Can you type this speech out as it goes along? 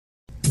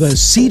The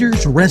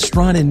Cedars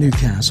restaurant in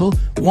Newcastle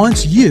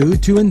wants you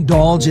to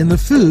indulge in the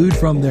food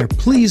from their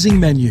pleasing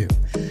menu.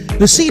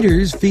 The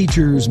Cedars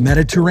features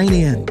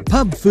Mediterranean,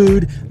 pub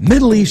food,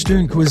 Middle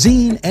Eastern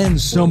cuisine, and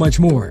so much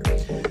more.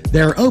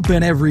 They're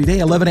open every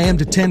day 11 a.m.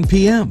 to 10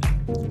 p.m.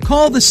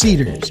 Call The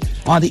Cedars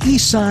on the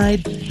east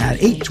side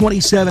at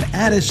 827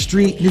 Addis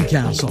Street,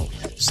 Newcastle.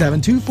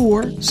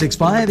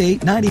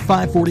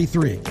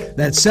 724-658-9543.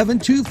 That's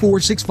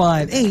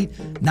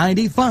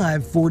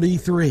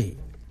 724-658-9543.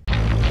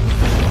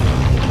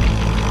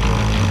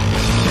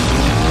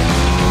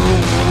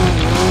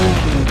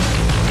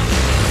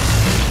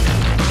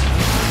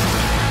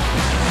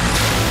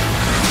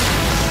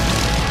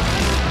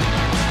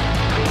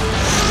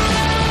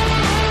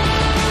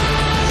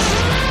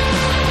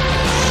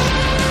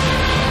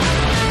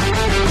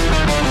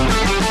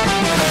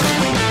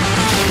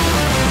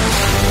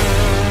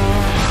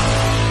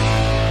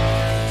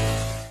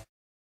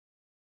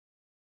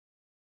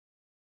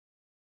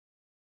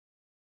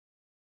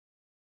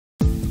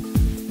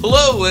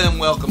 Hello and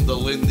welcome to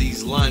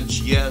Lindy's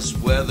Lunch. Yes,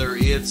 whether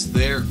it's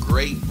their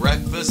great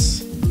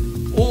breakfast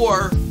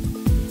or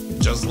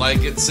just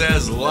like it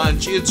says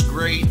lunch, it's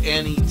great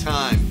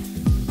anytime.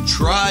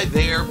 Try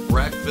their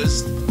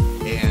breakfast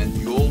and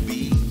you'll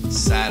be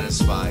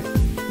satisfied.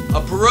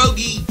 A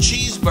pierogi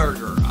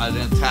cheeseburger, an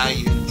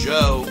Italian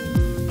Joe,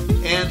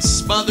 and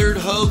smothered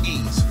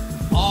hoagies,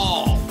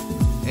 all.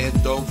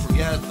 And don't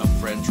forget the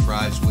French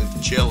fries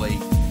with chili.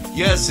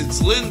 Yes,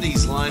 it's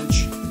Lindy's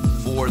Lunch.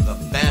 For the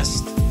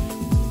best,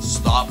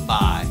 stop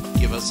by.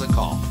 Give us a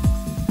call.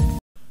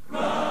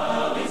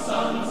 Rally,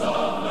 sons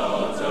of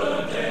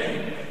Notre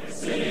Dame,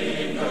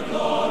 sing the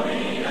glory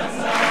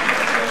and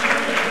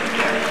salvation.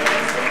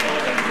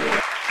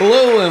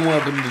 Hello and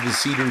welcome to the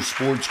Cedars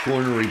Sports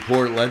Corner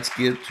Report. Let's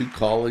get to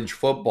college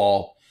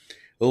football.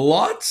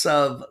 Lots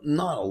of,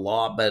 not a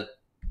lot, but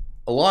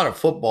a lot of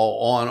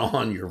football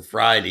on your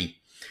Friday.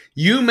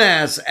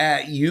 UMass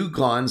at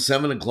UConn,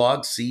 7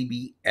 o'clock,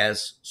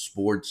 CBS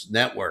Sports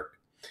Network.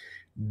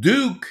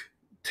 Duke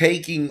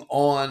taking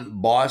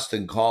on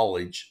Boston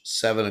College,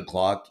 7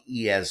 o'clock,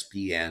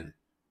 ESPN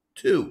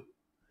 2.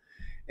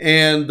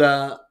 And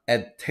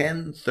at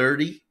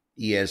 10:30,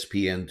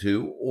 ESPN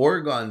 2,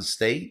 Oregon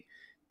State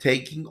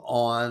taking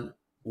on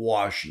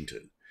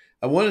Washington.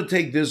 I want to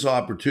take this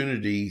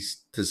opportunity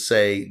to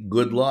say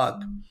good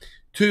luck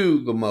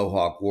to the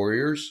Mohawk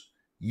Warriors,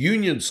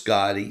 Union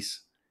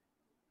Scotties,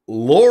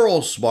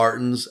 Laurel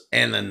Spartans,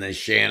 and the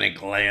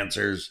Neshannock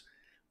Lancers.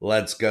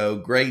 Let's go.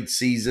 Great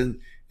season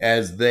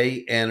as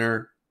they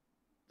enter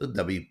the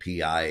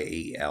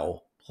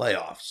WPIAL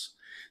playoffs.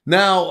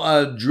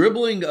 Now,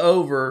 dribbling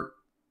over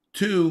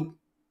to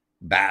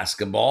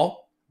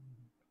basketball,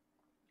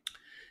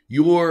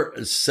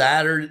 your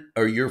Saturday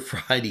or your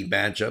Friday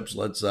matchups.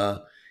 Let's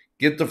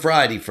get to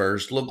Friday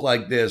first. Look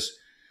like this.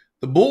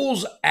 The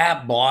Bulls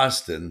at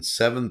Boston,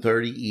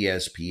 7:30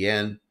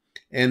 ESPN.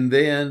 And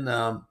then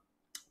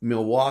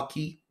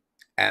Milwaukee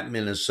at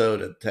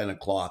Minnesota, 10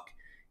 o'clock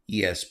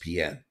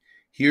ESPN.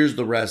 Here's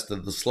the rest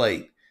of the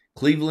slate.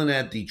 Cleveland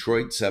at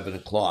Detroit, 7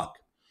 o'clock.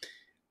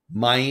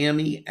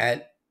 Miami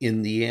at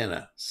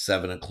Indiana,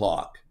 7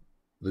 o'clock.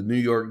 The New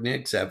York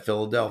Knicks at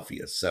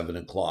Philadelphia, 7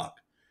 o'clock.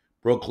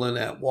 Brooklyn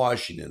at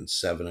Washington,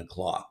 7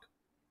 o'clock.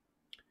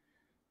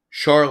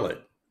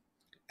 Charlotte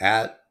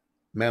at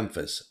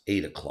Memphis,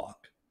 8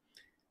 o'clock.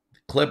 The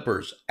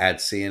Clippers at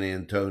San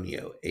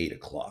Antonio, 8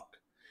 o'clock.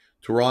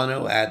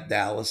 Toronto at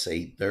Dallas,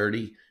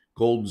 8:30.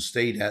 Golden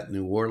State at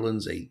New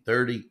Orleans,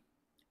 8:30.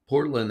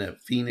 Portland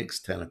at Phoenix,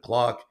 10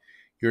 o'clock.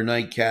 Your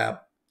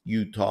nightcap,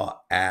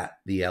 Utah at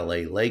the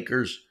LA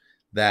Lakers,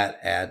 that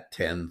at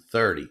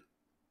 10:30.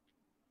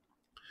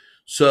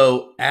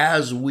 So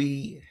as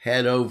we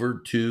head over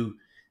to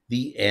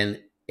the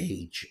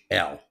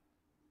NHL,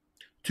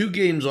 2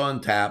 games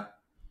on tap.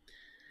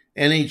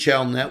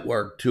 NHL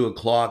Network, 2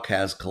 o'clock,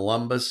 has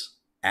Columbus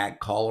at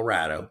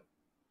Colorado.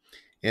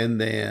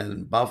 And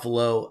then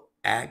Buffalo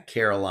at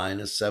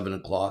Carolina, 7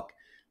 o'clock.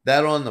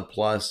 That on the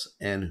Plus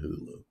and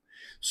Hulu.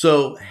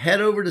 So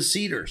head over to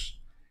Cedars,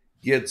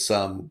 get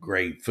some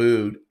great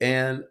food,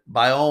 and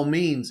by all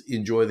means,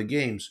 enjoy the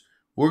games.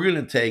 We're going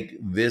to take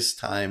this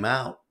time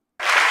out.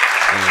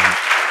 And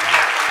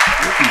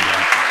we'll be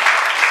back.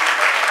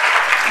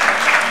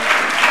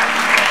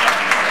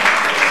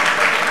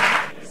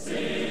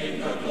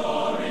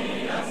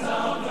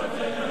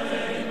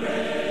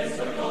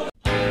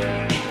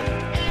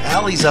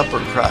 Allie's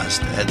Upper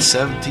Crust at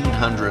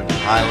 1700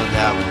 Highland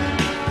Avenue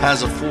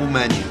has a full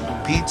menu.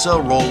 Pizza,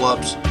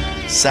 roll-ups,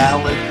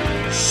 salad,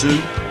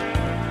 soup,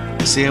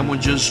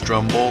 sandwiches,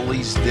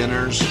 strombolis,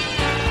 dinners.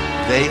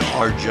 They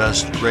are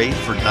just great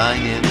for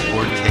dine-in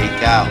or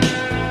take-out.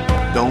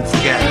 Don't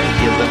forget to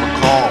give them a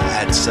call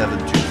at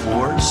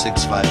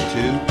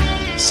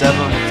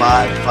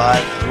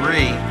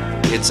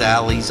 724-652-7553. It's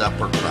Allie's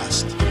Upper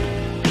Crust.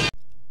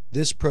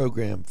 This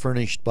program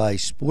furnished by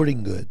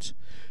Sporting Goods,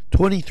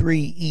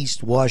 23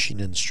 East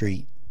Washington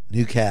Street,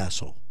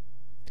 Newcastle.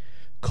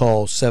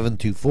 Call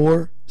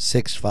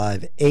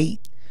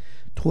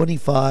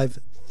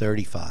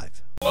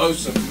 724-658-2535.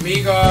 Los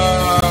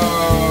Amigos!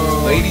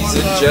 Ladies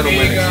and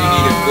gentlemen, if you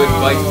need a good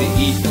bite to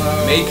eat,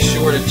 make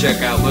sure to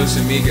check out Los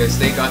Amigos.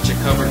 They got you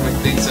covered with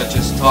things such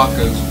as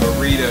tacos,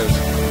 burritos,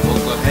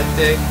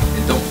 molcajete,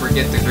 and don't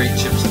forget the great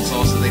chips and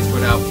salsa they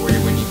put out for you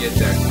when you get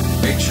there.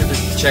 Make sure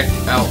to check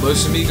out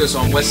Los Amigos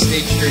on West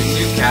State Street,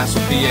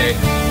 Newcastle,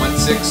 PA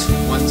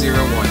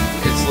 16101.